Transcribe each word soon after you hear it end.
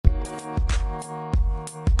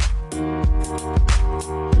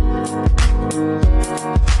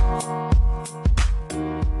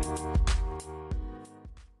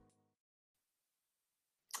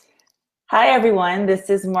Hi, everyone. This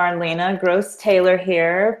is Marlena Gross Taylor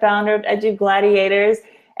here, founder of Edu Gladiators.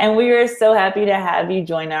 And we are so happy to have you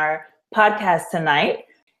join our podcast tonight.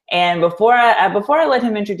 And before I let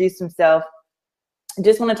him introduce himself, I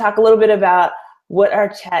just want to talk a little bit about what our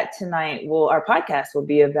chat tonight our podcast will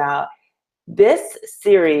be about. This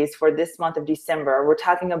series for this month of December, we're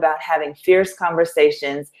talking about having fierce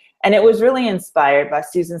conversations. And it was really inspired by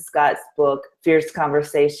Susan Scott's book, Fierce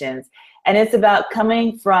Conversations. And it's about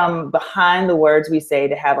coming from behind the words we say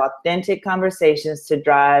to have authentic conversations to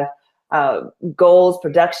drive goals,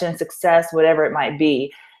 production, success, whatever it might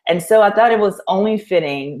be. And so I thought it was only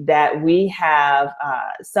fitting that we have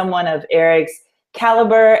someone of Eric's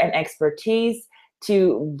caliber and expertise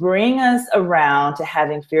to bring us around to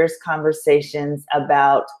having fierce conversations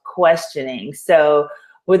about questioning. So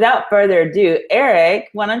without further ado, Eric,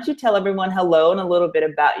 why don't you tell everyone hello and a little bit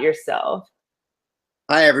about yourself?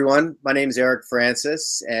 Hi, everyone. My name is Eric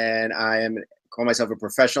Francis, and call myself a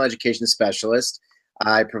professional education specialist.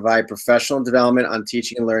 I provide professional development on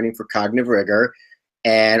teaching and learning for cognitive rigor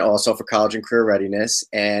and also for college and career readiness.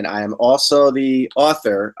 And I am also the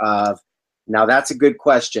author of Now That's a Good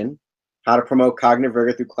Question, How to Promote Cognitive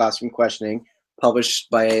Rigor Through Classroom Questioning, published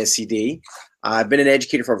by ASCD. I've been an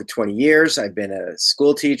educator for over 20 years. I've been a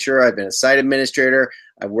school teacher. I've been a site administrator.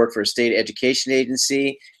 I've worked for a state education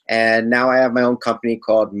agency. And now I have my own company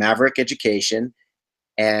called Maverick Education.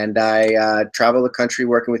 And I travel the country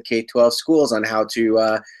working with K-12 schools on how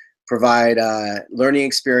to provide learning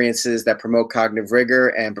experiences that promote cognitive rigor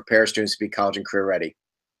and prepare students to be college and career ready.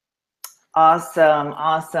 Awesome,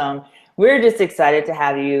 awesome. We're just excited to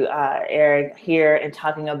have you, Eric, here and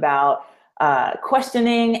talking about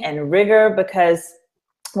questioning and rigor, because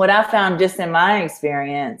what I found just in my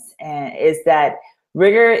experience is that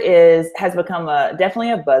rigor has become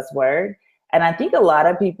definitely a buzzword. And I think a lot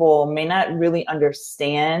of people may not really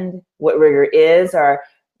understand what rigor is, or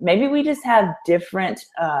maybe we just have different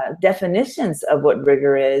definitions of what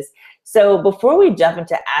rigor is. So before we jump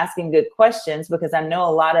into asking good questions, because I know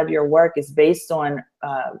a lot of your work is based on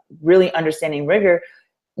really understanding rigor,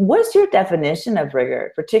 what's your definition of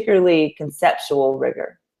rigor, particularly conceptual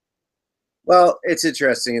rigor? Well, it's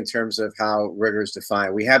interesting in terms of how rigor is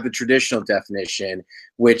defined. We have the traditional definition,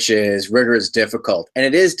 which is rigor is difficult, and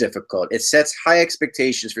it is difficult. It sets high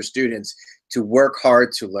expectations for students to work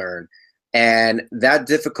hard to learn, and that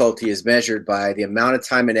difficulty is measured by the amount of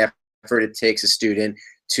time and effort it takes a student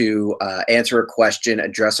to answer a question,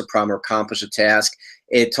 address a problem, or accomplish a task.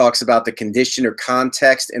 It talks about the condition or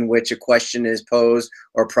context in which a question is posed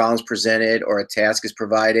or problems presented or a task is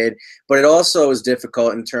provided. But it also is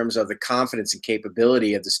difficult in terms of the confidence and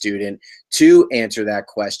capability of the student to answer that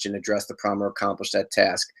question, address the problem, or accomplish that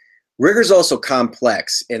task. Rigor is also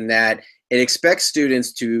complex in that it expects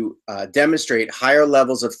students to demonstrate higher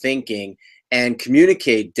levels of thinking and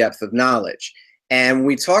communicate depth of knowledge. And when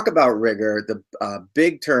we talk about rigor, the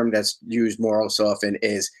big term that's used more so often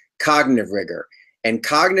is cognitive rigor. And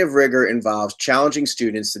cognitive rigor involves challenging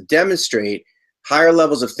students to demonstrate higher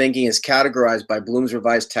levels of thinking as categorized by Bloom's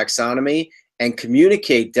revised taxonomy and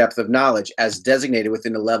communicate depth of knowledge as designated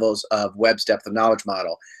within the levels of Webb's depth of knowledge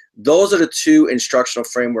model. Those are the two instructional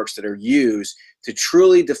frameworks that are used to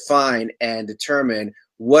truly define and determine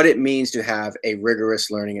what it means to have a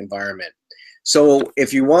rigorous learning environment. So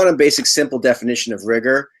if you want a basic, simple definition of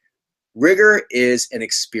rigor, rigor is an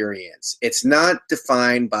experience. It's not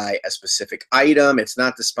defined by a specific item. It's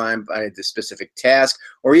not defined by the specific task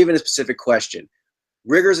or even a specific question.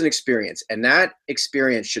 Rigor is an experience, and that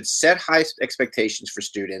experience should set high expectations for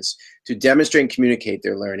students to demonstrate and communicate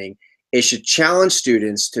their learning. It should challenge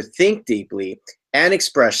students to think deeply and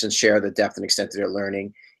express and share the depth and extent of their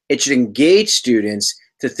learning. It should engage students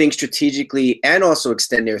to think strategically and also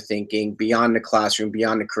extend their thinking beyond the classroom,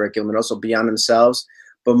 beyond the curriculum, and also beyond themselves.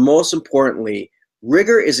 But most importantly,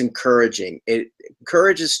 rigor is encouraging. It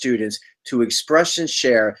encourages students to express and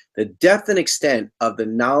share the depth and extent of the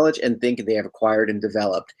knowledge and thinking they have acquired and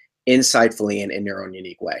developed insightfully and in their own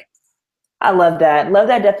unique way. I love that. Love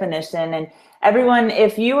that definition. And everyone,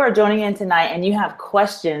 if you are joining in tonight and you have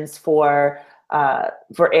questions for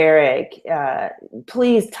Eric,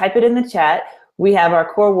 please type it in the chat. We have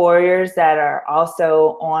our core warriors that are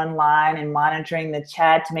also online and monitoring the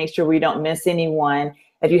chat to make sure we don't miss anyone.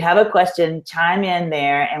 If you have a question, chime in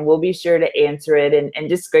there and we'll be sure to answer it. And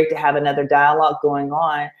just great to have another dialogue going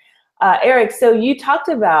on. Eric, so you talked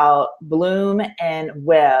about Bloom and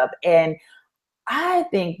Webb, and I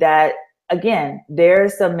think that, again,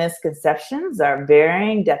 there's some misconceptions or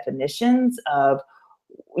varying definitions of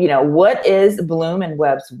what is Bloom and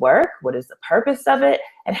Webb's work? What is the purpose of it?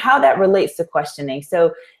 And how that relates to questioning.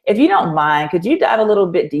 So if you don't mind, could you dive a little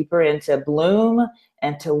bit deeper into Bloom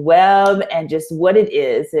and to Webb and just what it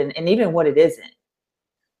is and even what it isn't?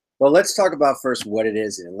 Well, let's talk about first what it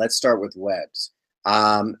is, and let's start with Webb's.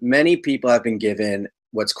 Many people have been given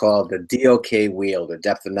what's called the DOK wheel, the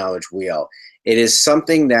depth of knowledge wheel. It is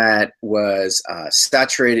something that was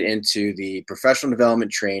saturated into the professional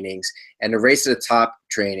development trainings and the Race to the Top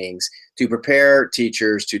trainings to prepare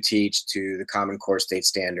teachers to teach to the Common Core state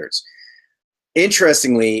standards.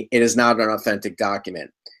 Interestingly, it is not an authentic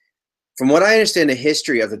document. From what I understand, the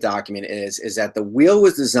history of the document is that the wheel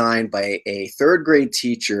was designed by a third grade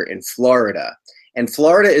teacher in Florida. And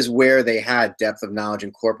Florida is where they had depth of knowledge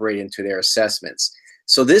incorporated into their assessments.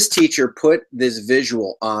 So this teacher put this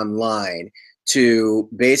visual online to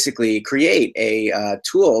basically create a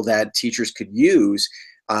tool that teachers could use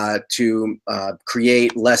to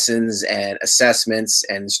create lessons and assessments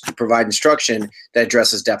and to provide instruction that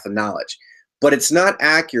addresses depth of knowledge. But it's not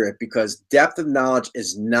accurate because depth of knowledge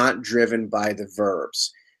is not driven by the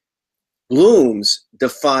verbs. Bloom's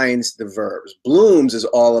defines the verbs. Bloom's is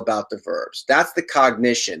all about the verbs. That's the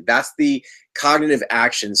cognition. That's the cognitive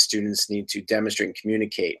actions students need to demonstrate and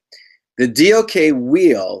communicate. The DOK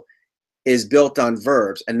wheel is built on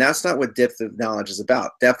verbs, and that's not what depth of knowledge is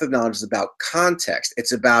about. Depth of knowledge is about context.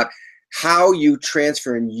 It's about how you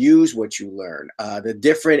transfer and use what you learn, the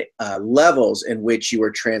different levels in which you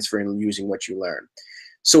are transferring and using what you learn.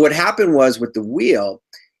 So what happened was with the wheel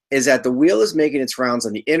is that the wheel is making its rounds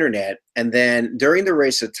on the internet, and then during the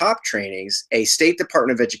Race to the Top trainings, a State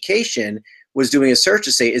Department of Education was doing a search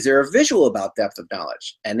to say, is there a visual about depth of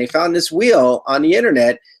knowledge? And they found this wheel on the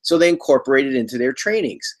internet, so they incorporated it into their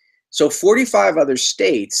trainings. So 45 other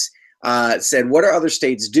states said, what are other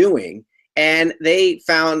states doing? And they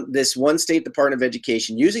found this one State Department of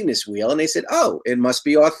Education using this wheel, and they said, oh, it must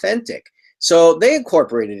be authentic. So they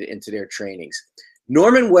incorporated it into their trainings.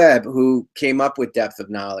 Norman Webb, who came up with depth of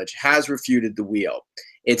knowledge, has refuted the wheel.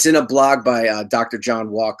 It's in a blog by Dr. John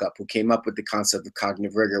Walkup, who came up with the concept of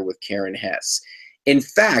cognitive rigor with Karen Hess. In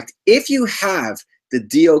fact, if you have the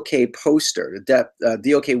DOK poster, the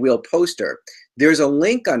DOK wheel poster, there's a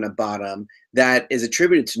link on the bottom that is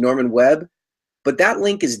attributed to Norman Webb, but that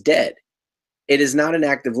link is dead. It is not an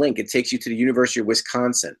active link. It takes you to the University of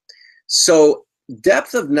Wisconsin. So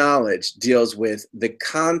depth of knowledge deals with the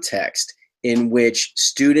context in which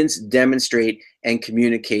students demonstrate and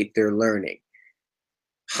communicate their learning.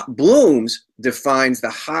 Bloom's defines the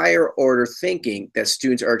higher order thinking that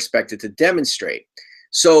students are expected to demonstrate.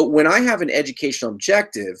 So when I have an educational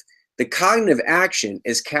objective, the cognitive action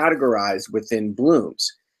is categorized within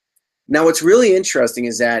Bloom's. Now, what's really interesting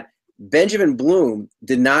is that Benjamin Bloom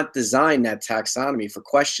did not design that taxonomy for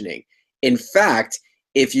questioning. In fact,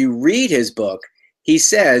 if you read his book, he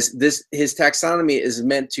says his taxonomy is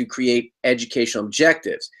meant to create educational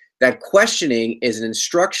objectives, that questioning is an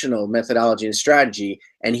instructional methodology and strategy,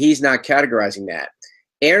 and he's not categorizing that.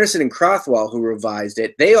 Anderson and Crothwell, who revised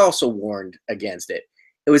it, they also warned against it.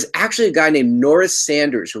 It was actually a guy named Norris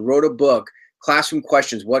Sanders who wrote a book, Classroom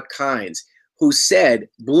Questions, What Kinds?, who said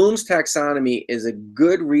Bloom's taxonomy is a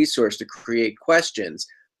good resource to create questions,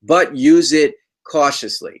 but use it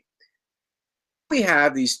cautiously. We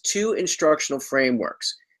have these two instructional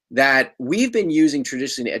frameworks that we've been using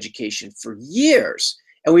traditionally in education for years,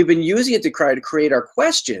 and we've been using it to try to create our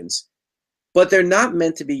questions, but they're not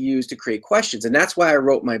meant to be used to create questions. And that's why I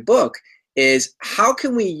wrote my book, is how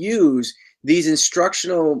can we use these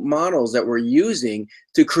instructional models that we're using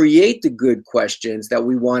to create the good questions that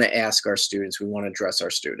we want to ask our students, we want to address our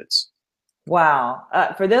students. Wow.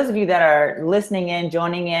 For those of you that are listening in,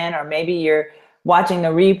 joining in, or maybe you're watching the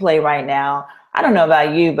replay right now, I don't know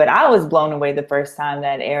about you, but I was blown away the first time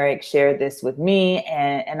that Eric shared this with me.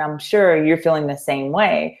 And I'm sure you're feeling the same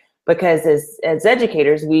way, because as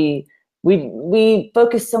educators, we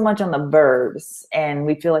focus so much on the verbs, and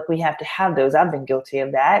we feel like we have to have those. I've been guilty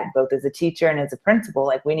of that, both as a teacher and as a principal.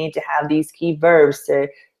 Like, we need to have these key verbs to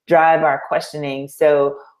drive our questioning.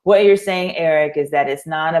 So what you're saying, Eric, is that it's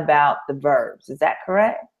not about the verbs. Is that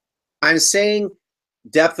correct? I'm saying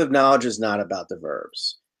depth of knowledge is not about the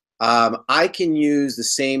verbs. I can use the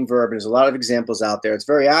same verb, and there's a lot of examples out there. It's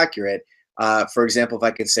very accurate. For example, if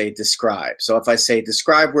I could say describe. So if I say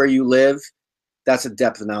describe where you live, that's a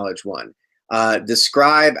depth of knowledge one.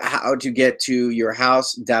 Describe how to get to your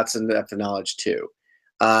house, that's a depth of knowledge two.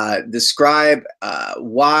 Describe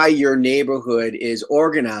why your neighborhood is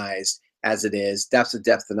organized as it is, that's a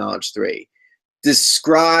depth of knowledge three.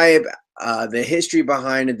 Describe the history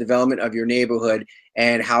behind the development of your neighborhood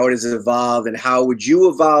and how it has evolved and how would you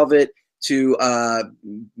evolve it, to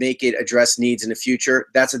make it address needs in the future,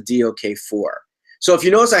 that's a DOK4. So if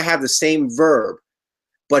you notice, I have the same verb,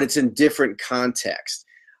 but it's in different context.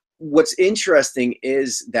 What's interesting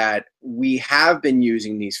is that we have been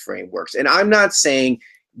using these frameworks, and I'm not saying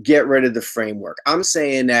get rid of the framework. I'm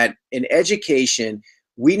saying that in education,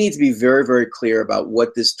 we need to be very, very clear about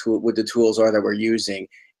what the tools are that we're using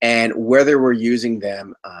and whether we're using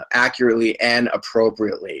them accurately and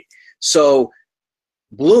appropriately. So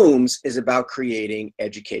Bloom's is about creating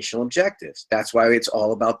educational objectives. That's why it's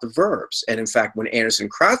all about the verbs. And in fact, when Anderson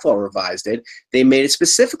Krathwohl revised it, they made it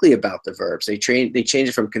specifically about the verbs. They changed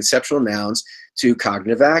it from conceptual nouns to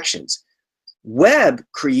cognitive actions. Webb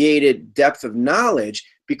created depth of knowledge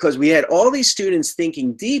because we had all these students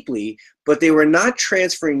thinking deeply, but they were not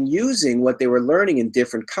transferring using what they were learning in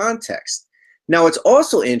different contexts. Now, what's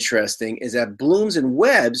also interesting is that Bloom's and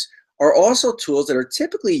Webb's are also tools that are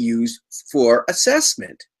typically used for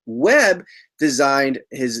assessment. Webb designed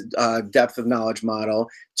his depth of knowledge model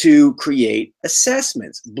to create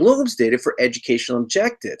assessments. Bloom's did it for educational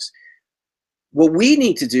objectives. What we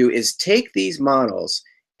need to do is take these models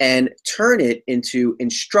and turn it into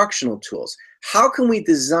instructional tools. How can we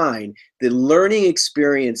design the learning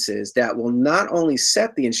experiences that will not only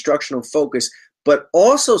set the instructional focus, but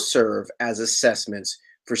also serve as assessments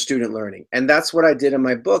for student learning? And that's what I did in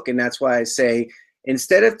my book. And that's why I say,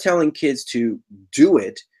 instead of telling kids to do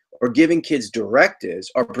it or giving kids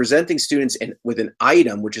directives or presenting students with an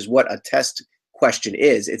item, which is what a test question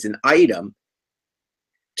is, it's an item,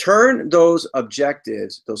 turn those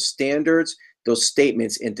objectives, those standards, those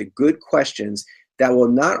statements into good questions that will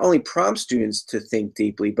not only prompt students to think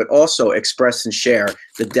deeply, but also express and share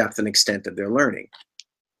the depth and extent of their learning.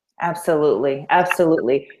 Absolutely.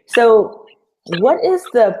 Absolutely. So what is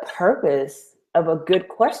the purpose of a good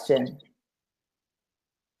question?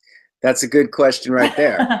 That's a good question right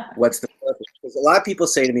there. What's the purpose? Because a lot of people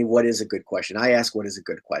say to me, what is a good question? I ask, what is a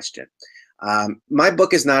good question? My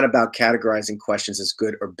book is not about categorizing questions as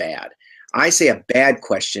good or bad. I say a bad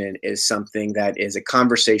question is something that is a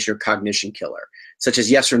conversation or cognition killer, such as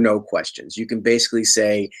yes or no questions. You can basically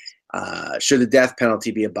say, should the death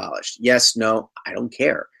penalty be abolished? Yes, no, I don't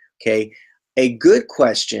care. Okay. A good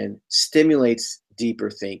question stimulates deeper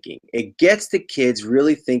thinking. It gets the kids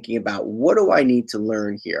really thinking about, what do I need to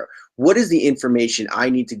learn here? What is the information I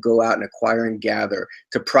need to go out and acquire and gather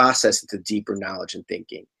to process into deeper knowledge and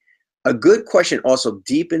thinking? A good question also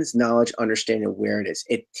deepens knowledge, understanding, awareness.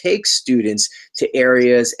 It takes students to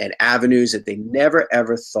areas and avenues that they never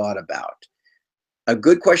ever thought about. A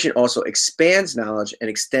good question also expands knowledge and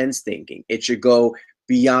extends thinking. It should go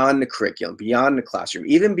beyond the curriculum, beyond the classroom,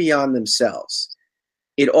 even beyond themselves.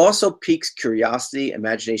 It also piques curiosity,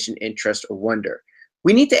 imagination, interest, or wonder.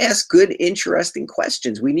 We need to ask good, interesting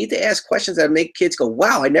questions. We need to ask questions that make kids go,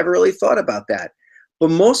 wow, I never really thought about that. But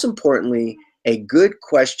most importantly, a good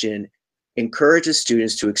question encourages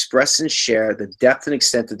students to express and share the depth and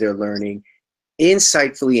extent of their learning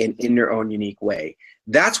insightfully and in their own unique way.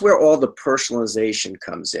 That's where all the personalization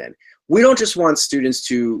comes in. We don't just want students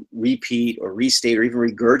to repeat or restate or even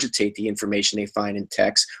regurgitate the information they find in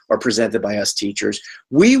text or presented by us teachers.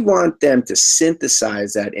 We want them to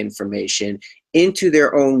synthesize that information into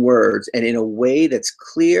their own words and in a way that's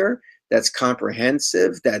clear, that's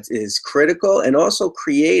comprehensive, that is critical, and also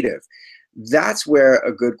creative. That's where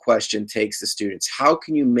a good question takes the students. How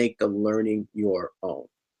can you make the learning your own?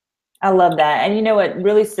 I love that. And you know what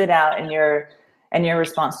really stood out in your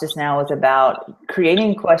response just now was about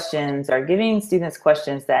creating questions or giving students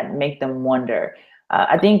questions that make them wonder.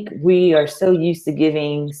 I think we are so used to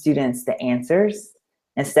giving students the answers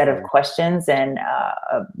instead of questions. And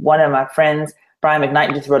one of my friends, Brian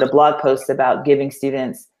McKnight, just wrote a blog post about giving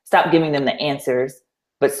students, stop giving them the answers,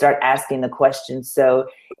 but start asking the questions. So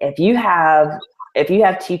if you have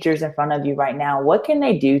teachers in front of you right now, what can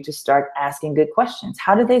they do to start asking good questions?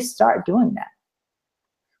 How do they start doing that?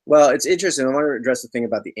 Well, it's interesting. I want to address the thing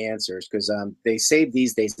about the answers because they say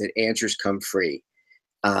these days that answers come free.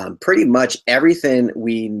 Pretty much everything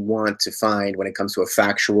we want to find when it comes to a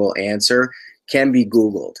factual answer can be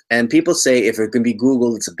Googled. And people say if it can be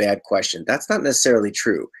Googled, it's a bad question. That's not necessarily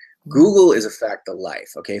true. Google is a fact of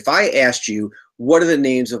life. Okay, if I asked you, what are the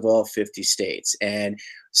names of all 50 states? And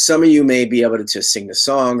some of you may be able to just sing the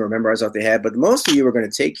song or memorize off the head, but most of you are going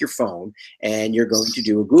to take your phone and you're going to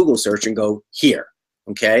do a Google search and go here.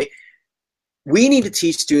 Okay, we need to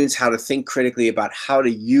teach students how to think critically about how to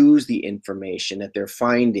use the information that they're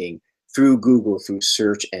finding through Google, through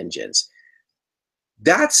search engines.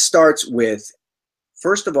 That starts with,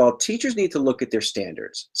 first of all, teachers need to look at their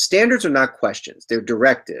standards. Standards are not questions. They're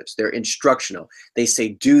directives. They're instructional. They say,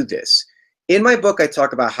 do this. In my book, I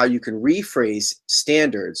talk about how you can rephrase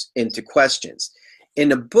standards into questions. In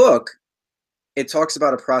the book, it talks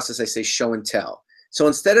about a process I say show and tell. So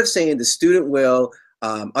instead of saying the student will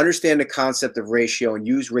understand the concept of ratio and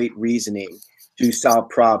use rate reasoning to solve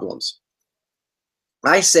problems,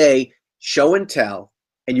 I say show and tell,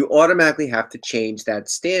 and you automatically have to change that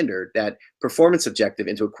standard, that performance objective,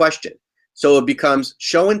 into a question. So it becomes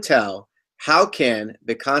show and tell, how can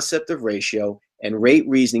the concept of ratio and rate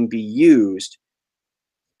reasoning be used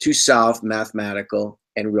to solve mathematical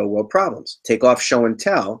and real-world problems? Take off show and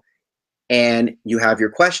tell, and you have your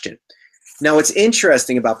question. Now, what's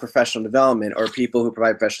interesting about professional development, or people who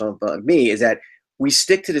provide professional development like me, is that we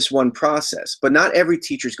stick to this one process, but not every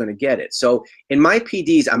teacher is going to get it. So in my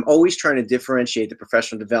PDs, I'm always trying to differentiate the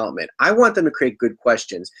professional development. I want them to create good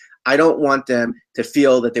questions. I don't want them to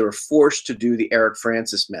feel that they were forced to do the Eric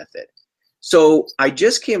Francis method. So I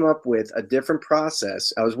just came up with a different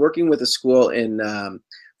process. I was working with a school in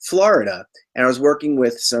Florida, and I was working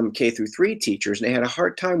with some K-3 teachers, and they had a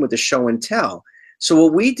hard time with the show and tell. So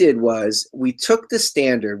what we did was we took the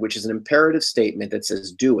standard, which is an imperative statement that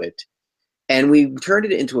says do it, and we turned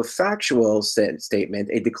it into a factual statement,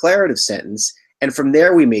 a declarative sentence, and from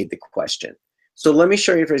there we made the question. So let me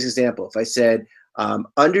show you for example. If I said,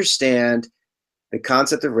 understand the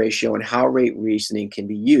concept of ratio and how rate reasoning can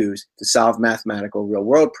be used to solve mathematical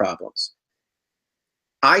real-world problems,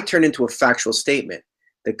 I turn into a factual statement.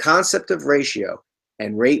 The concept of ratio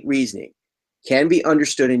and rate reasoning can be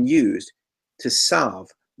understood and used to solve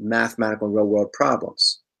mathematical and real-world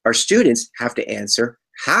problems. Our students have to answer,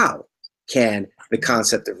 how can the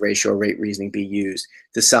concept of ratio or rate reasoning be used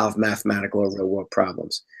to solve mathematical or real-world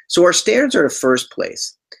problems? So our standards are the first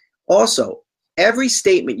place. Also, every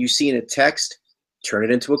statement you see in a text, turn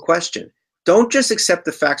it into a question. Don't just accept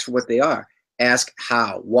the facts for what they are. Ask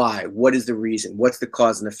how, why, what is the reason, what's the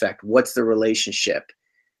cause and effect, what's the relationship.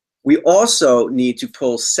 We also need to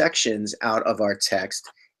pull sections out of our text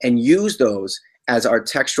and use those as our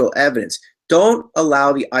textual evidence. Don't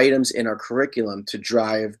allow the items in our curriculum to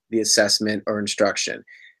drive the assessment or instruction.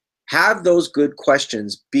 Have those good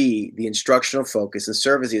questions be the instructional focus and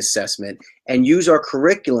serve as the assessment, and use our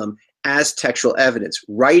curriculum as textual evidence.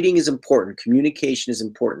 Writing is important, communication is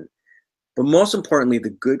important, but most importantly, the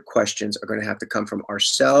good questions are going to have to come from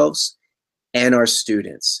ourselves and our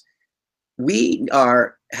students. We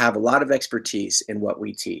have a lot of expertise in what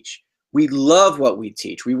we teach. We love what we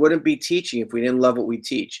teach. We wouldn't be teaching if we didn't love what we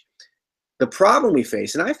teach. The problem we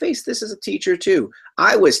face, and I faced this as a teacher too,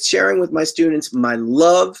 I was sharing with my students my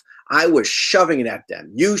love. I was shoving it at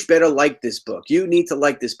them. You better like this book. You need to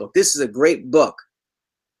like this book. This is a great book.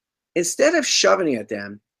 Instead of shoving it at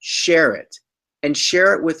them, share it, and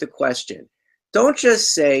share it with a question. Don't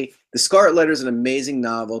just say, The Scarlet Letter is an amazing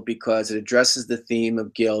novel because it addresses the theme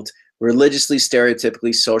of guilt religiously,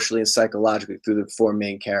 stereotypically, socially, and psychologically through the four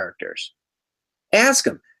main characters. Ask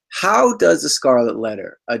them, how does The Scarlet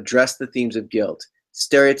Letter address the themes of guilt,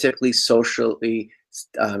 stereotypically, socially,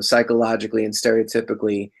 psychologically, and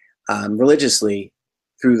stereotypically, religiously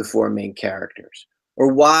through the four main characters? Or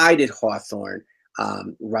why did Hawthorne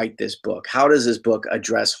write this book? How does this book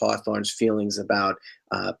address Hawthorne's feelings about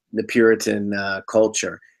the Puritan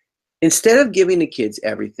culture? Instead of giving the kids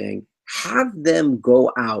everything, have them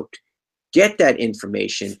go out, get that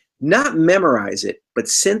information, not memorize it, but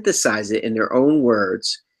synthesize it in their own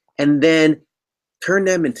words, and then turn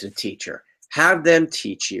them into the teacher. Have them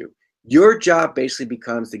teach you. Your job basically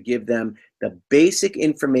becomes to give them the basic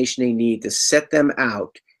information they need to set them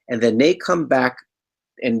out, and then they come back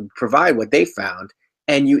and provide what they found,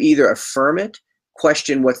 and you either affirm it,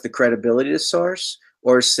 question what's the credibility of the source,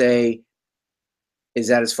 or say, is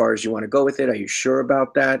that as far as you want to go with it? Are you sure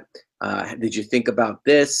about that? Did you think about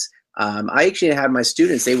this? I actually had my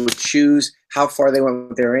students, they would choose how far they went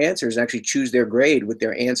with their answers and actually choose their grade with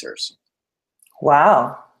their answers.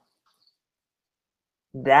 Wow.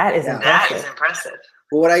 That is impressive. That is impressive.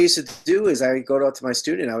 Well, what I used to do is I would go up to my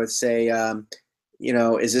student, I would say,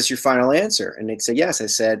 is this your final answer? And they'd say, yes. I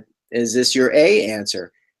said, is this your A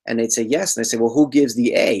answer? And they'd say, yes. And I said, well, who gives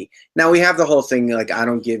the A? Now we have the whole thing, like, I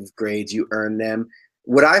don't give grades, you earn them.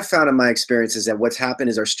 What I've found in my experience is that what's happened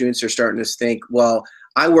is our students are starting to think, well,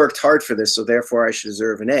 I worked hard for this, so therefore I should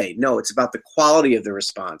deserve an A. No, it's about the quality of the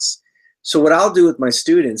response. So what I'll do with my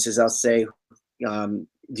students is I'll say, do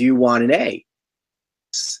you want an A?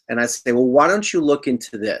 And I say, well, why don't you look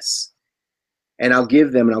into this? And I'll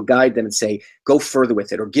give them and I'll guide them and say, go further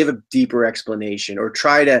with it, or give a deeper explanation, or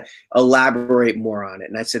try to elaborate more on it.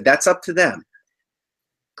 And I said, that's up to them.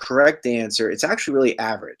 correct answer, it's actually really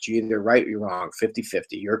average. You're either right or you're wrong, 50-50.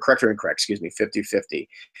 You're correct or incorrect, 50-50.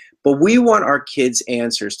 But we want our kids'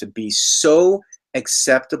 answers to be so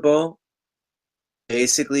acceptable.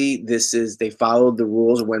 Basically, they followed the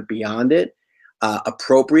rules and went beyond it.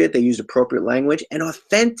 Appropriate, they used appropriate language, and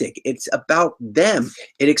authentic. It's about them.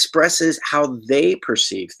 It expresses how they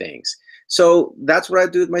perceive things. So that's what I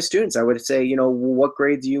do with my students. I would say, what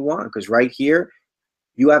grade do you want? Because right here,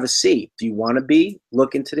 you have a C. Do you want a B?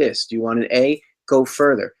 Look into this. Do you want an A? Go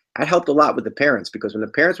further. That helped a lot with the parents, because when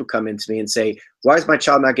the parents would come into me and say, why is my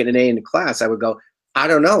child not getting an A in the class? I would go, I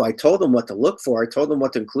don't know. I told them what to look for. I told them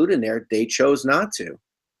what to include in there. They chose not to.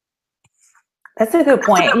 That's a good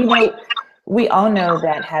point. We all know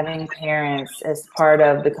that having parents as part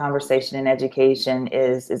of the conversation in education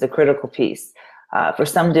is a critical piece. For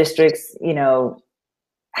some districts,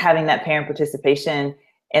 having that parent participation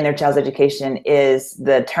in their child's education is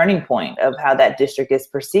the turning point of how that district is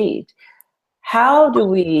perceived. How do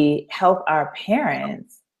we help our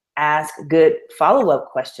parents ask good follow-up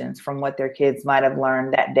questions from what their kids might have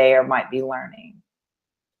learned that day or might be learning?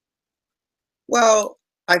 Well,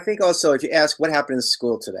 I think also if you ask what happened in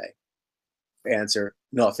school today, answer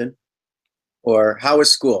nothing. Or how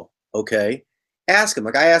was school? Okay. Ask them.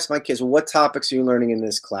 Like I ask my kids, well, what topics are you learning in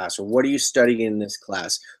this class? Or what are you studying in this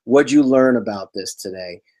class? What'd you learn about this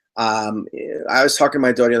today? I was talking to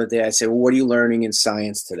my daughter the other day. I said, well, what are you learning in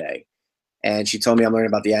science today? And she told me I'm learning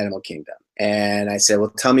about the animal kingdom. And I said, well,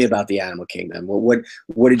 tell me about the animal kingdom. Well,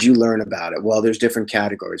 what did you learn about it? Well, there's different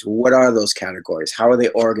categories. Well, what are those categories? How are they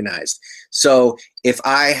organized? So if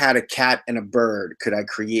I had a cat and a bird, could I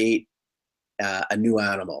create a new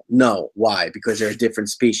animal? No. Why? Because they're different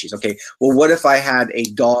species. Okay. Well, what if I had a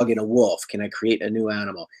dog and a wolf? Can I create a new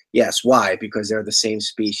animal? Yes. Why? Because they're the same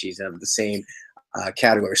species and of the same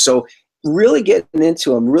category. So really getting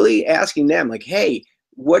into them, really asking them like, hey,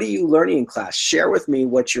 what are you learning in class? Share with me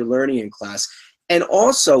what you're learning in class. And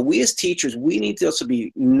also, we as teachers, we need to also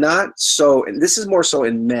be not so, and this is more so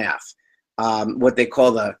in math, what they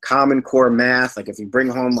call the Common Core math. Like if you bring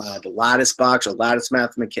home the lattice box or lattice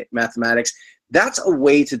mathematics, that's a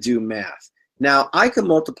way to do math. Now, I can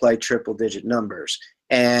multiply triple-digit numbers,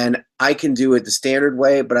 and I can do it the standard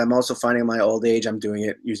way, but I'm also finding in my old age I'm doing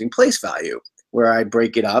it using place value, where I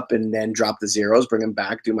break it up and then drop the zeros, bring them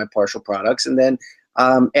back, do my partial products, and then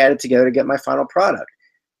add it together to get my final product.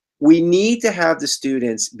 We need to have the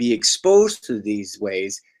students be exposed to these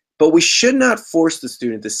ways, but we should not force the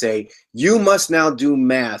student to say, you must now do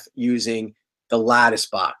math using the lattice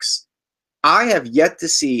box. I have yet to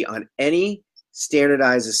see on any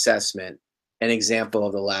standardized assessment an example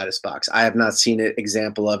of the lattice box. I have not seen an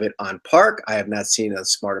example of it on PARCC. I have not seen it on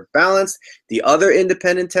Smarter Balanced. The other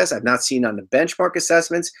independent tests I've not seen on the benchmark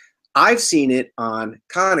assessments. I've seen it on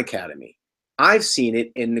Khan Academy. I've seen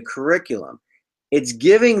it in the curriculum. It's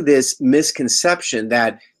giving this misconception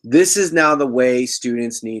that this is now the way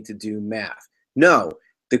students need to do math. No,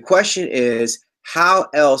 the question is, how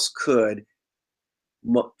else could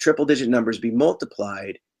triple-digit numbers be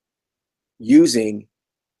multiplied using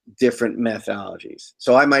different methodologies?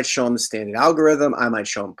 So I might show them the standard algorithm. I might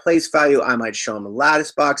show them place value. I might show them a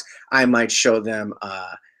lattice box. I might show them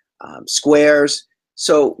squares.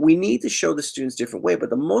 So we need to show the students different way. But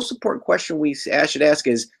the most important question we should ask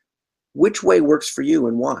is, which way works for you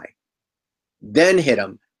and why? Then hit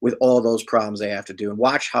them with all those problems they have to do and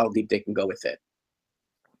watch how deep they can go with it.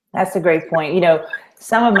 That's a great point.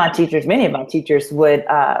 Some of my teachers, many of my teachers would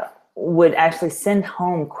actually send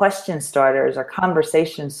home question starters or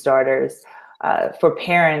conversation starters for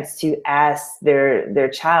parents to ask their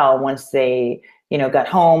child once they, got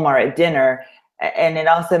home or at dinner. And it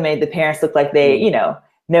also made the parents look like they,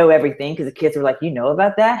 know everything, because the kids were like, you know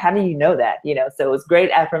about that? How do you know that? So it was great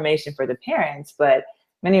affirmation for the parents, but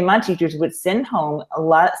many of my teachers would send home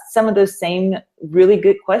some of those same really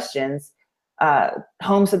good questions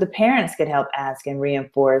home so the parents could help ask and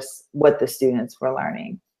reinforce what the students were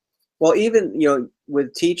learning. Well, even,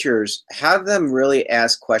 with teachers, have them really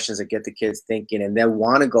ask questions that get the kids thinking, and then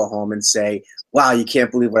want to go home and say, wow, you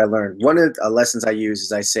can't believe what I learned. One of the lessons I use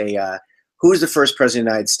is I say, who's the first president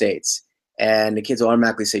of the United States? And the kids will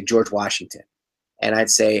automatically say George Washington. And I'd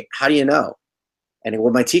say, how do you know? And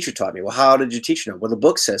well, my teacher taught me. Well, how did your teacher know? Well, the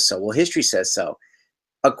book says so. Well, history says so.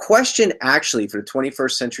 A question actually for the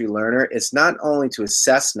 21st century learner is not only to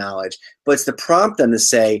assess knowledge, but it's to prompt them to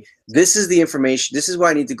say, this is the information, this is what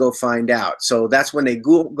I need to go find out. So that's when they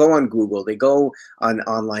go on Google, they go on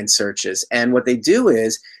online searches. And what they do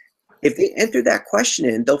is, if they enter that question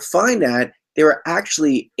in, they'll find that there are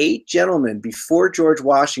actually 8 gentlemen before George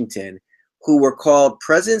Washington who were called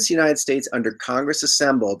Presidents of the United States under Congress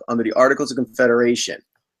assembled under the Articles of Confederation.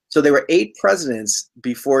 So there were 8 presidents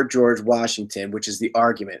before George Washington, which is the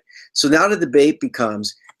argument. So now the debate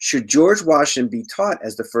becomes, should George Washington be taught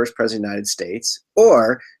as the first president of the United States,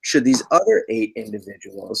 or should these other 8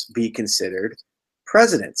 individuals be considered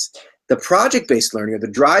presidents? The project-based learning, or the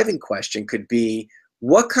driving question, could be,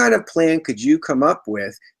 what kind of plan could you come up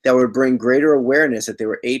with that would bring greater awareness that there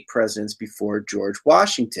were 8 presidents before George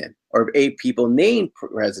Washington, or 8 people named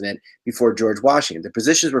president before George Washington? The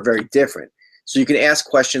positions were very different. So you can ask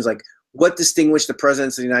questions like, what distinguished the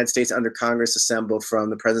presidents of the United States under Congress assembled from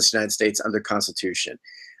the presidents of the United States under Constitution?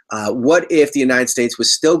 What if the United States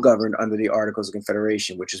was still governed under the Articles of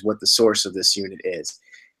Confederation, which is what the source of this unit is?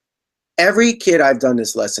 Every kid I've done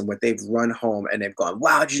this lesson with, they've run home and they've gone,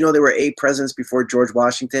 wow, did you know there were 8 presidents before George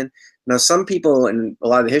Washington? Now, some people and a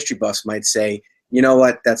lot of the history buffs might say, you know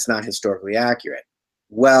what, that's not historically accurate.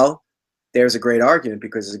 Well, there's a great argument,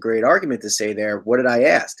 because there's a great argument to say there, what did I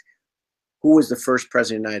ask? Who was the first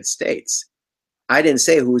president of the United States? I didn't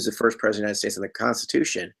say who was the first president of the United States in the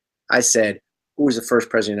Constitution. I said, who was the first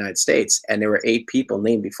president of the United States? And there were 8 people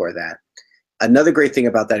named before that. Another great thing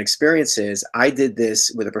about that experience is I did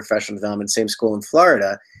this with a professional development, same school in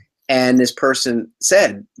Florida, and this person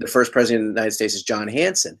said the first president of the United States is John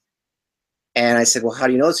Hanson. And I said, well, how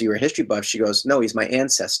do you know this? You're a history buff. She goes, no, he's my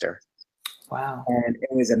ancestor. Wow. And it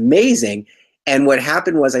was amazing. And what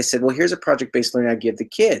happened was I said, well, here's a project-based learning I give the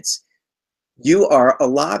kids. You are a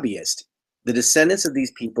lobbyist. The descendants of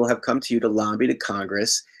these people have come to you to lobby to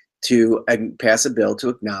Congress to pass a bill to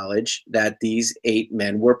acknowledge that these 8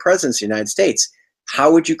 men were presidents of the United States.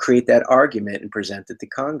 How would you create that argument and present it to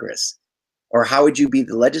Congress? Or how would you be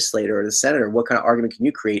the legislator or the senator? What kind of argument can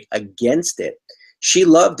you create against it? She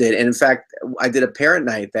loved it. And in fact, I did a parent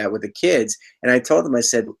night that with the kids, and I told them, I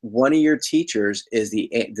said, one of your teachers is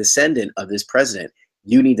the descendant of this president.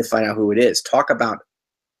 You need to find out who it is. Talk about,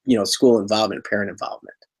 school involvement, parent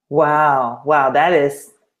involvement. Wow. Wow. That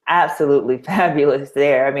is absolutely fabulous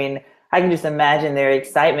there. I mean, I can just imagine their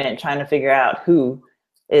excitement trying to figure out who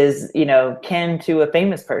is, kin to a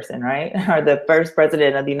famous person, right? Or the first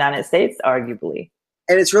president of the United States, arguably.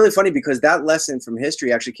 And it's really funny because that lesson from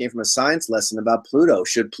history actually came from a science lesson about Pluto.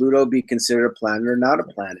 Should Pluto be considered a planet or not a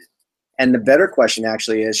planet? And the better question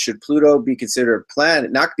actually is, should Pluto be considered a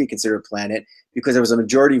planet, not be considered a planet, because there was a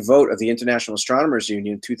majority vote of the International Astronomers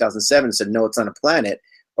Union in 2007 said, no, it's not a planet.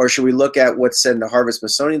 Or should we look at what's said in the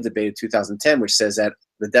Harvard-Smithsonian debate of 2010, which says that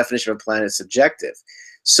the definition of a planet is subjective?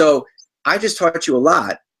 So I just taught you a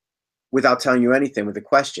lot without telling you anything with a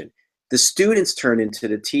question. The students turn into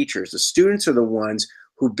the teachers. The students are the ones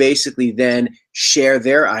who basically then share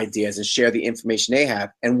their ideas and share the information they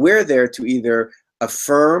have. And we're there to either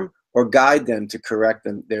affirm or guide them to correct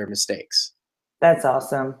their mistakes. That's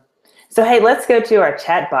awesome. So, hey, let's go to our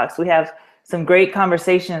chat box. We have some great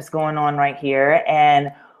conversations going on right here.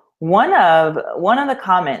 And one of the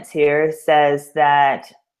comments here says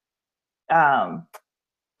that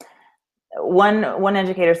one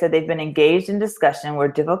educator said they've been engaged in discussion where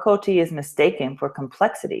difficulty is mistaken for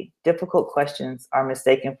complexity. Difficult questions are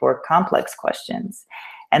mistaken for complex questions.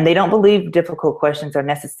 And they don't believe difficult questions are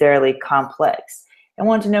necessarily complex. I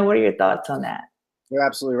want to know, what are your thoughts on that? You're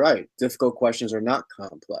absolutely right. Difficult questions are not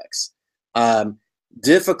complex.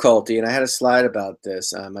 Difficulty, and I had a slide about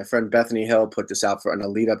this. My friend Bethany Hill put this out on a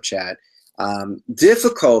lead-up chat.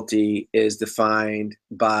 Difficulty is defined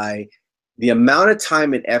by the amount of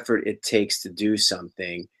time and effort it takes to do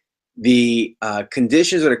something, the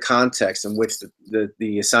conditions or the context in which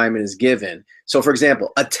the assignment is given. So, for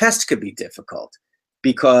example, a test could be difficult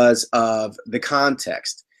because of the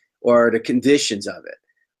context or the conditions of it,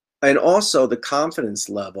 and also the confidence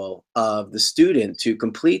level of the student to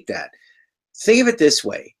complete that. Think of it this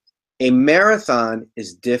way. A marathon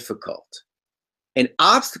is difficult. An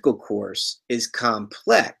obstacle course is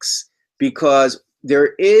complex because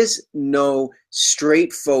there is no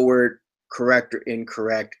straightforward correct or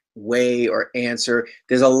incorrect way or answer.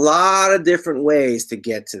 There's a lot of different ways to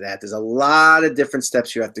get to that. There's a lot of different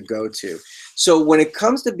steps you have to go to. So when it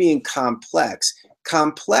comes to being complex,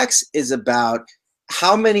 complex is about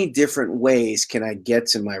how many different ways can I get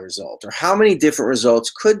to my result, or how many different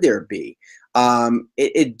results could there be?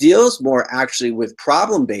 It deals more actually with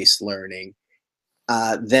problem-based learning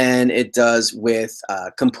than it does with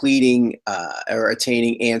completing or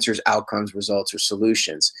attaining answers, outcomes, results, or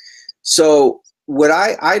solutions. So what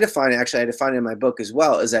I define, actually I define it in my book as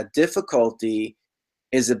well, is that difficulty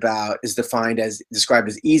is described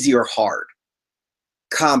as easy or hard.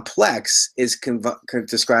 Complex is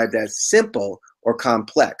described as simple or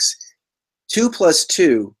complex. 2 +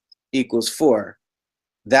 2 = 4.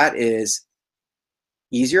 That is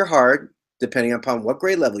easy or hard, depending upon what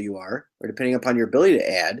grade level you are, or depending upon your ability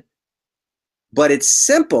to add. But it's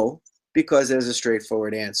simple because there's a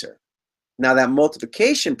straightforward answer. Now, that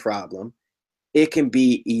multiplication problem, it can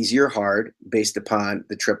be easy or hard based upon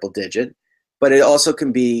the triple digit, but it also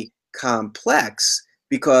can be complex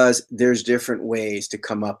because there's different ways to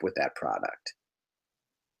come up with that product.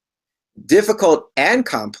 Difficult and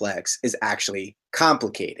complex is actually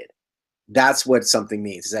complicated. That's what something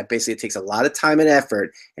means, is that basically it takes a lot of time and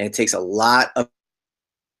effort, and it takes a lot of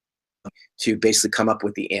to basically come up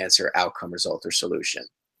with the answer, outcome, result, or solution.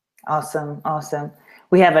 Awesome, awesome.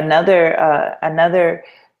 We have another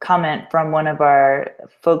comment from one of our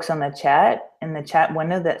folks on the chat, in the chat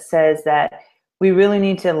window, that says that we really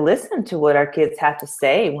need to listen to what our kids have to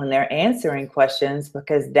say when they're answering questions,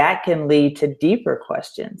 because that can lead to deeper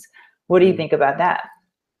questions. What do you think about that?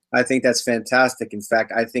 I think that's fantastic. In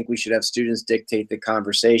fact, I think we should have students dictate the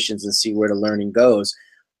conversations and see where the learning goes.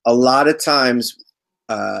 A lot of times,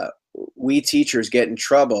 we teachers get in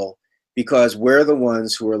trouble because we're the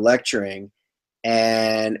ones who are lecturing,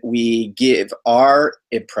 and we give our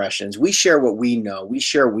impressions. We share what we know. We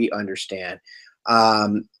share what we understand.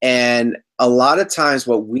 And a lot of times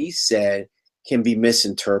what we said can be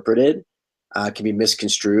misinterpreted, can be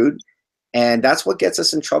misconstrued. And that's what gets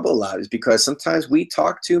us in trouble a lot, is because sometimes we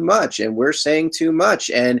talk too much and we're saying too much.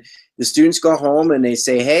 And the students go home and they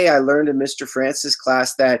say, hey, I learned in Mr. Francis'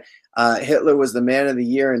 class that Hitler was the man of the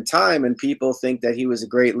year in time, and people think that he was a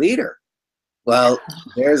great leader. Well,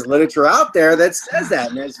 there's literature out there that says that,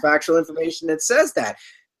 and there's factual information that says that.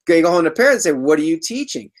 You go home to parents and say, what are you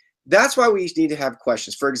teaching? That's why we need to have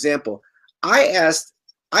questions. For example, I asked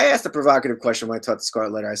a provocative question when I taught the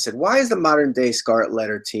Scarlet Letter. I said, why is the modern day Scarlet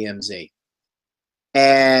Letter TMZ?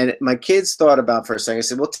 And my kids thought about for a second. I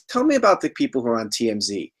said, well, tell me about the people who are on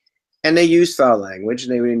TMZ. And they used foul language,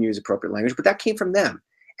 and they didn't use appropriate language, but that came from them.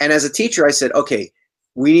 And as a teacher, I said, okay,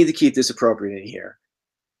 we need to keep this appropriate in here.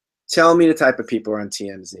 Tell me the type of people who are on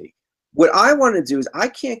TMZ. What I want to do is, I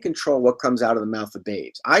can't control what comes out of the mouth of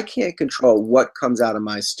babes. I can't control what comes out of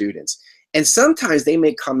my students. And sometimes they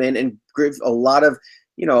may come in and give a lot of,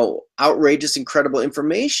 outrageous, incredible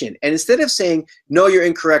information. And instead of saying, no, you're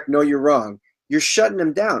incorrect, no, you're wrong, you're shutting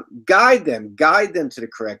them down. Guide them to the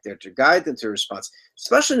correct answer, guide them to the response,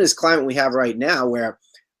 especially in this climate we have right now, where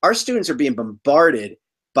our students are being bombarded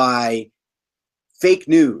by fake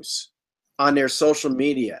news on their social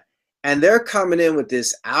media. And they're coming in with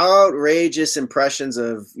this outrageous impressions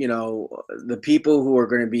of, the people who are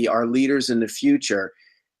going to be our leaders in the future.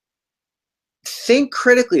 Think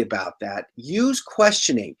critically about that. Use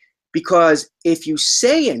questioning, because if you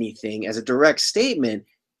say anything as a direct statement,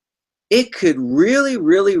 it could really,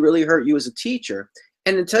 really, really hurt you as a teacher.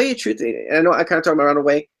 And to tell you the truth, and I know I kind of talk about it a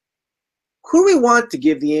way, who do we want to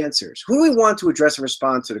give the answers? Who do we want to address and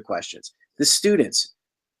respond to the questions? The students.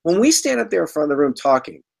 When we stand up there in front of the room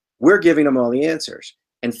talking, we're giving them all the answers.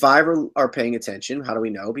 And 5 are paying attention. How do we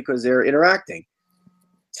know? Because they're interacting.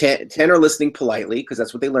 10 are listening politely, because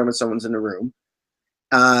that's what they learn when someone's in the room.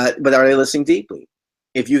 But are they listening deeply?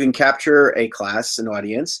 If you can capture a class, an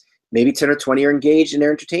audience, maybe 10 or 20 are engaged and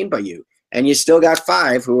they're entertained by you. And you still got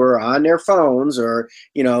 5 who are on their phones, or,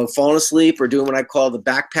 falling asleep, or doing what I call the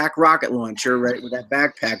backpack rocket launcher, right, with that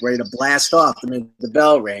backpack ready to blast off the minute the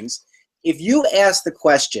bell rings. If you ask the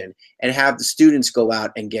question and have the students go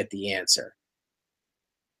out and get the answer,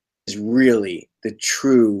 is really the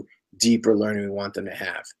true deeper learning we want them to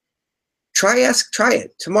have. Try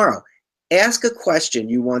it tomorrow. Ask a question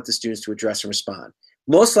you want the students to address and respond.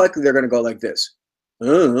 Most likely they're going to go like this.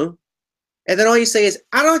 And then all you say is,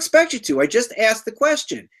 I don't expect you to. I just asked the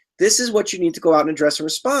question. This is what you need to go out and address and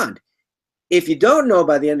respond. If you don't know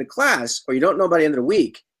by the end of class, or you don't know by the end of the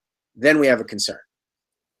week, then we have a concern.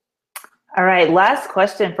 All right, last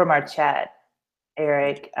question from our chat,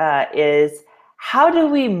 Eric, is how do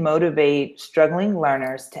we motivate struggling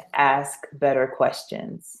learners to ask better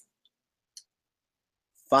questions?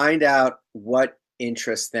 Find out what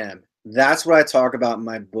interests them. That's what I talk about in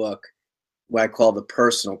my book, what I call the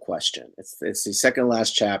personal question. It's the second to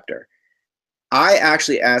last chapter. I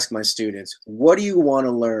actually ask my students, what do you want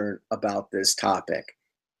to learn about this topic?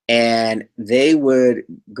 And they would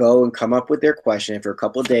go and come up with their question after a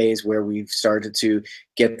couple of days, where we've started to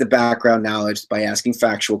get the background knowledge by asking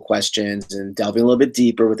factual questions and delving a little bit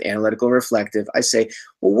deeper with analytical and reflective. I say,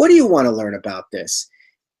 well, what do you want to learn about this?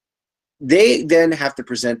 They then have to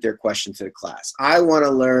present their question to the class. I want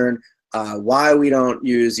to learn why we don't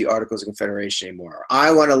use the Articles of Confederation anymore.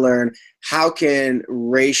 I want to learn how can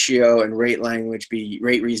ratio and rate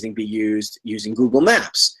reasoning be used using Google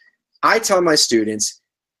Maps. I tell my students,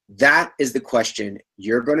 That is the question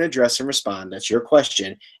you're going to address and respond. That's your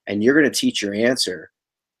question. And you're going to teach your answer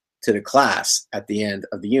to the class at the end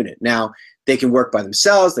of the unit. Now, they can work by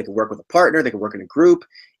themselves. They can work with a partner. They can work in a group.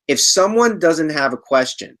 If someone doesn't have a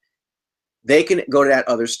question, they can go to that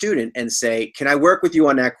other student and say, can I work with you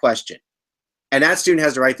on that question? And that student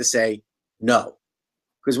has the right to say no.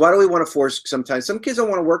 Because why do we want to force sometimes? Some kids don't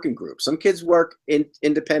want to work in groups. Some kids work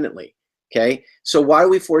independently, okay? So why do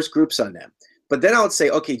we force groups on them? But then I would say,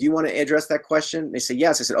 okay, do you want to address that question? They say,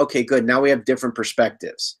 yes. I said, okay, good. Now we have different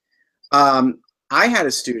perspectives. I had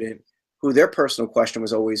a student who their personal question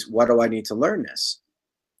was always, why do I need to learn this?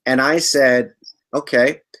 And I said,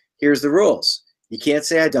 okay, here's the rules. You can't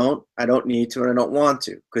say I don't need to, and I don't want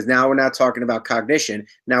to, because now we're not talking about cognition.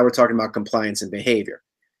 Now we're talking about compliance and behavior.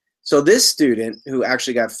 So this student, who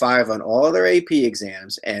actually got 5 on all of their AP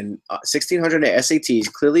exams and 1,600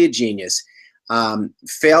 SATs, clearly a genius,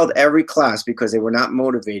 failed every class because they were not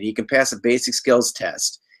motivated. He can pass a basic skills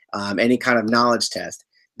test, any kind of knowledge test.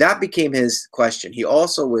 That became his question. He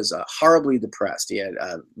also was horribly depressed. He had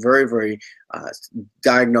very, very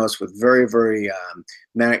diagnosed with very, very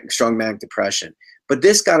strong manic depression. But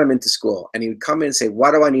this got him into school, and he would come in and say,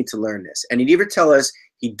 why do I need to learn this? And he'd either tell us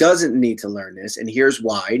he doesn't need to learn this, and here's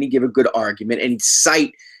why, and he'd give a good argument, and he'd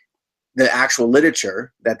cite the actual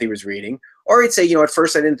literature that he was reading, or he'd say, you know, at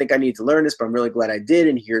first I didn't think I needed to learn this, but I'm really glad I did,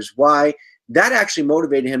 and here's why. That actually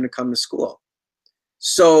motivated him to come to school.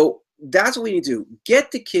 So that's what we need to do.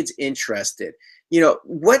 Get the kids interested. You know,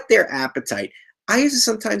 what their appetite. I used to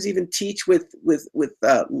sometimes even teach with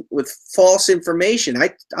false information.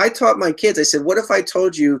 I taught my kids. I said, what if I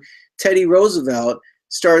told you Teddy Roosevelt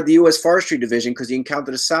started the U.S. Forestry Division because he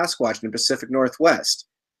encountered a Sasquatch in the Pacific Northwest,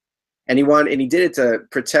 and he did it to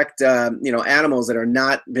protect animals that are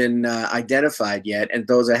not been identified yet, and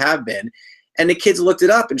those that have been. And the kids looked it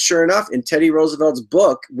up, and sure enough, in Teddy Roosevelt's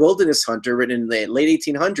book, Wilderness Hunter, written in the late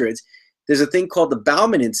 1800s, there's a thing called the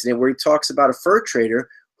Bauman incident where he talks about a fur trader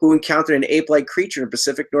who encountered an ape-like creature in the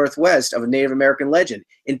Pacific Northwest of a Native American legend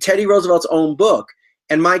in Teddy Roosevelt's own book.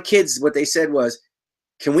 And my kids, what they said was,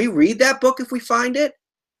 can we read that book if we find it?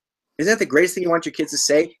 Isn't that the greatest thing you want your kids to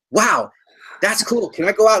say? Wow, that's cool. Can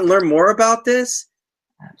I go out and learn more about this?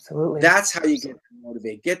 Absolutely. That's how you get them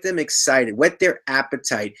motivated. Get them excited. Whet their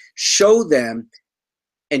appetite. Show them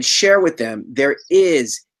and share with them there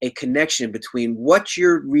is a connection between what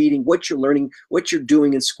you're reading, what you're learning, what you're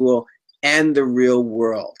doing in school, and the real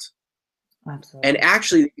world. Absolutely. And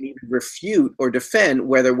actually, they can even refute or defend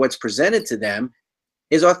whether what's presented to them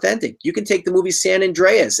is authentic. You can take the movie San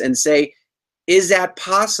Andreas and say, is that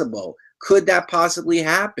possible? Could that possibly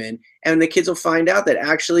happen? And the kids will find out that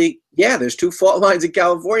actually, yeah, there's 2 fault lines in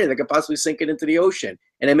California that could possibly sink it into the ocean.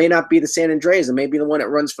 And it may not be the San Andreas. It may be the one that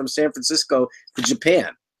runs from San Francisco to Japan.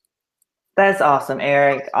 That's awesome,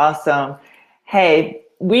 Eric. Awesome. Hey,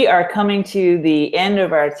 we are coming to the end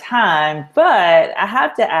of our time, but I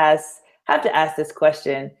have to ask this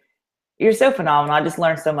question. You're so phenomenal. I just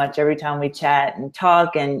learn so much every time we chat and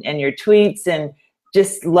talk, and your tweets, and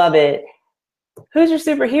just love it. Who's your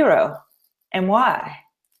superhero and why?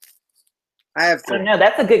 I have 3. I don't know.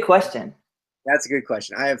 That's a good question. That's a good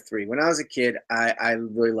question. I have 3. When I was a kid, I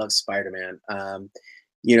really loved Spider-Man.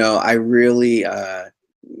 I really,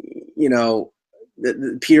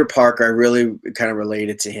 the Peter Parker, I really kind of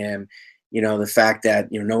related to him. The fact that,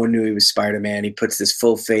 no one knew he was Spider-Man. He puts this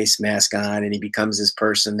full face mask on and he becomes this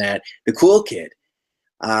person the cool kid.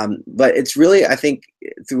 But it's really, I think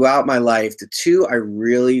throughout my life, the 2 I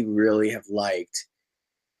really, really have liked,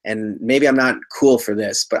 and maybe I'm not cool for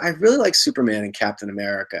this, but I really like Superman and Captain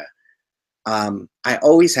America. I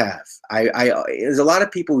always have. There's a lot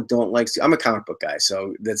of people who don't like, I'm a comic book guy,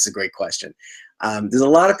 so that's a great question. There's a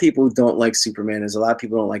lot of people who don't like Superman. There's a lot of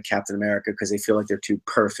people who don't like Captain America because they feel like they're too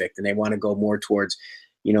perfect and they want to go more towards,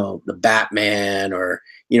 the Batman or,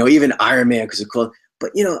 even Iron Man because they're cool.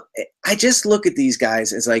 But, I just look at these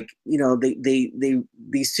guys as like,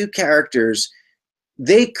 these 2 characters,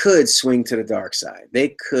 they could swing to the dark side.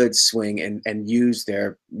 They could swing and use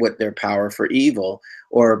their power for evil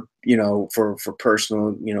or, for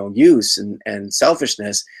personal, use and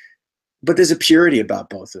selfishness. But there's a purity about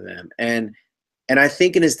both of them. And I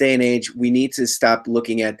think in this day and age, we need to stop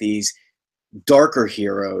looking at these darker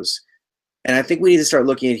heroes. And I think we need to start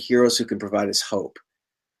looking at heroes who can provide us hope.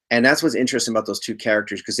 And that's what's interesting about those 2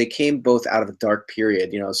 characters, because they came both out of a dark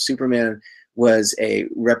period. Superman was a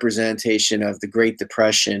representation of the Great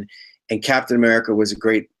Depression, and Captain America was a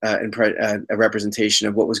great a representation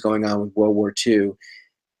of what was going on with World War II.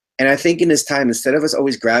 And I think in this time, instead of us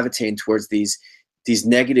always gravitating towards these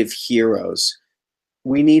negative heroes,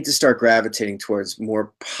 we need to start gravitating towards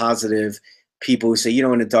more positive people who say, you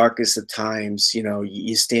know, in the darkest of times, you know,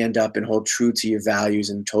 you stand up and hold true to your values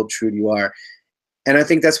and hold true to you are. And I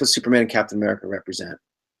think that's what Superman and Captain America represent.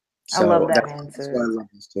 So I love that that's answer. why I love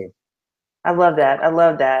this too. I love that. I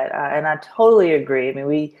love that. And I totally agree. I mean,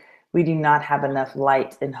 we do not have enough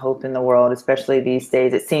light and hope in the world, especially these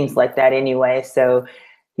days. It seems like that anyway. So,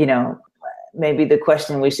 you know, maybe the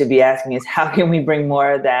question we should be asking is how can we bring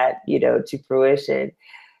more of that, you know, to fruition?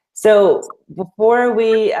 So before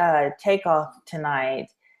we take off tonight,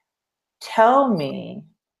 tell me,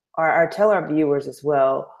 or tell our viewers as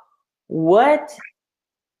well, what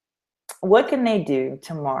can they do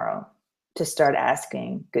tomorrow to start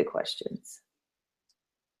asking good questions?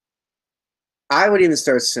 I would even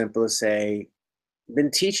start simple and say, I've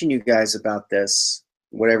been teaching you guys about this,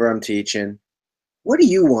 whatever I'm teaching. What do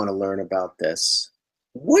you want to learn about this?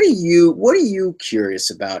 What are you curious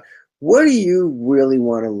about? What do you really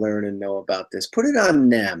want to learn and know about this? Put it on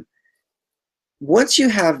them. Once you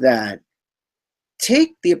have that,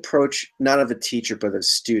 take the approach not of a teacher but of a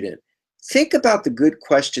student. Think about the good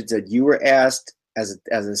questions that you were asked as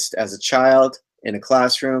a child in a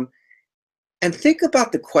classroom, and think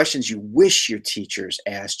about the questions you wish your teachers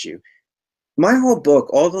asked you. My whole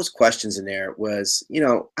book, all those questions in there was, you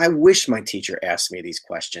know, I wish my teacher asked me these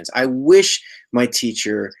questions. I wish my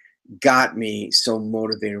teacher got me so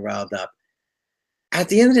motivated and riled up. At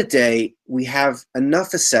the end of the day, we have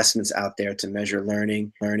enough assessments out there to measure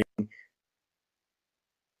learning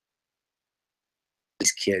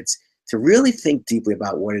these kids, to really think deeply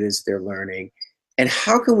about what it is they're learning and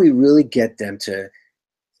how can we really get them to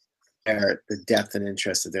share the depth and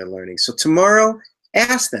interest of their learning. So tomorrow,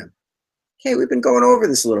 ask them, okay, we've been going over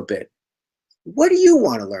this a little bit. What do you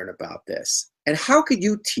want to learn about this? And how could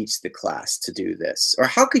you teach the class to do this? Or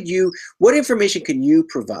what information can you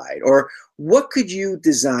provide? Or what could you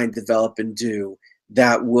design, develop, and do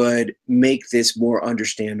that would make this more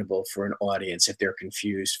understandable for an audience if they're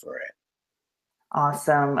confused for it?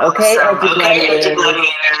 Awesome. Okay,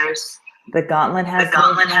 Edugladiators. The gauntlet has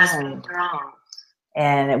been thrown.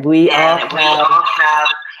 And we all have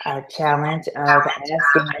a challenge of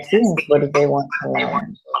asking our students what do they want to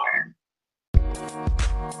learn.